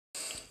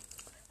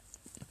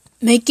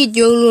Make it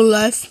YOLO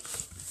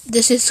life.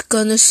 This is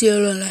Gunner's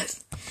YOLO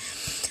life.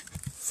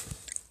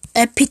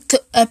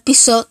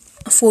 Episode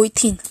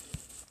 14.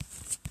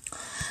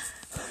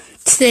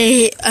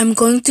 Today I'm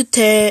going to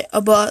tell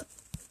about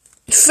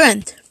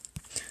friend.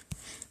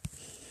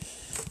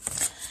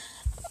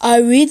 I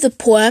read a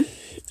poem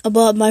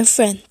about my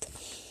friend.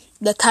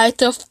 The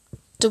title of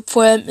the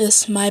poem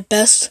is My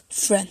Best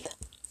Friend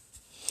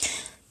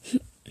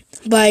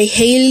by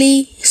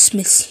Hayley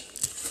Smith.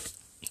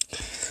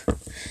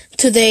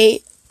 Today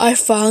I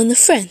found a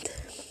friend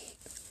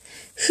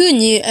who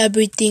knew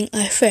everything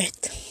I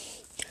felt.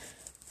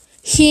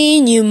 He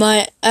knew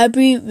my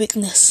every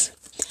weakness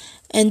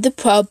and the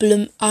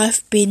problem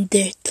I've been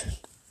dealt.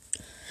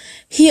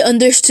 He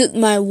understood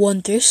my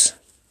wonders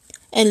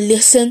and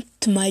listened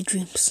to my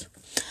dreams.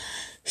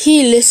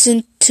 He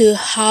listened to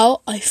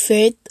how I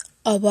felt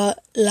about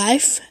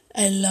life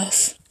and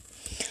love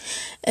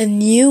and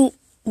knew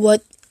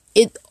what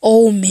it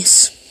all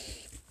means.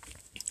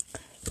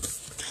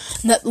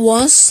 Not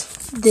once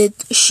did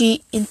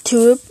she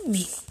interrupt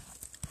me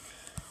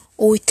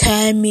or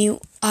tell me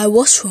I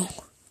was wrong.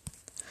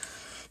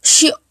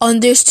 She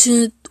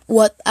understood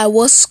what I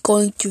was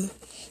going through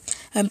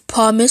and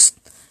promised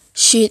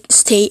she'd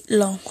stay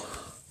long.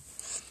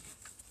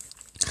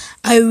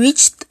 I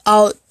reached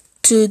out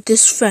to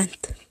this friend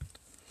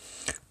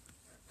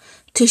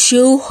to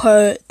show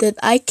her that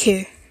I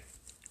care,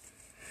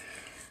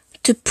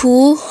 to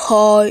pull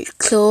her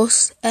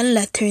close and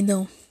let her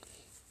know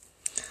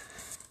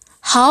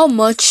how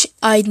much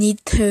I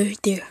need her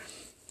there.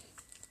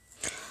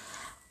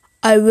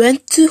 I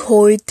went to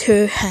hold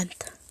her hand,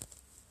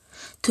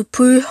 to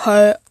pull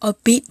her a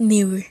bit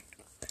nearer,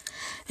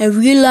 and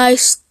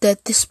realized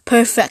that this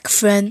perfect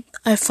friend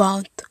I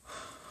found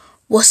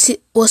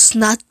was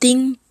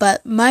nothing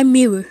but my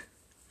mirror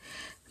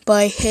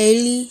by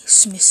Hayley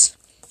Smith.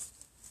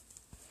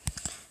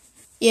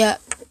 Yeah,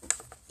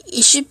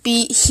 it should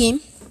be him.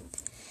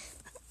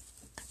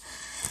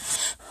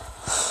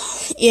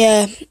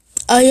 Yeah,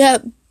 our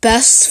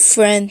best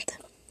friend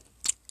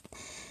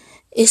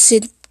is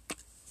in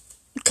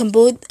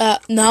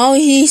Cambodia. Now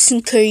he's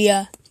in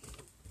Korea.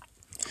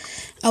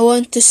 I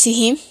want to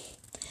see him.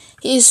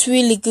 He is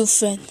really good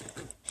friend.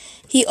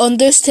 He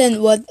understands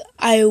what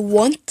I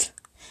want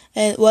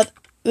and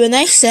when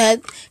I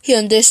sad, he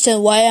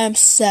understands why I'm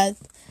sad.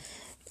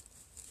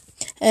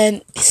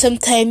 And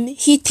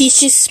sometimes he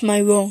teaches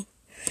my wrong.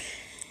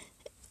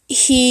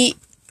 He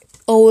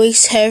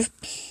always have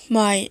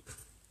my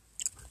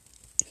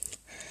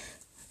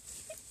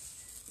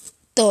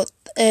thought,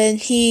 and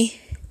he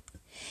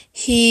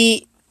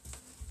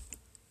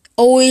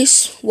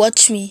always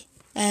watch me,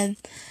 and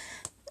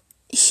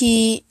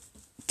he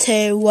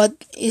tell what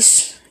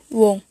is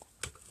wrong.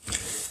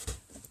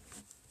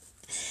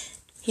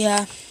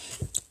 Yeah,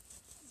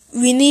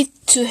 we need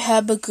to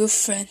have a good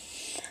friend.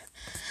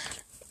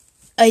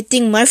 I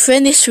think my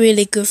friend is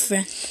really good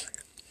friend.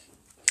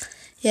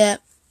 Yeah,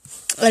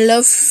 I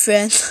love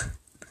friends.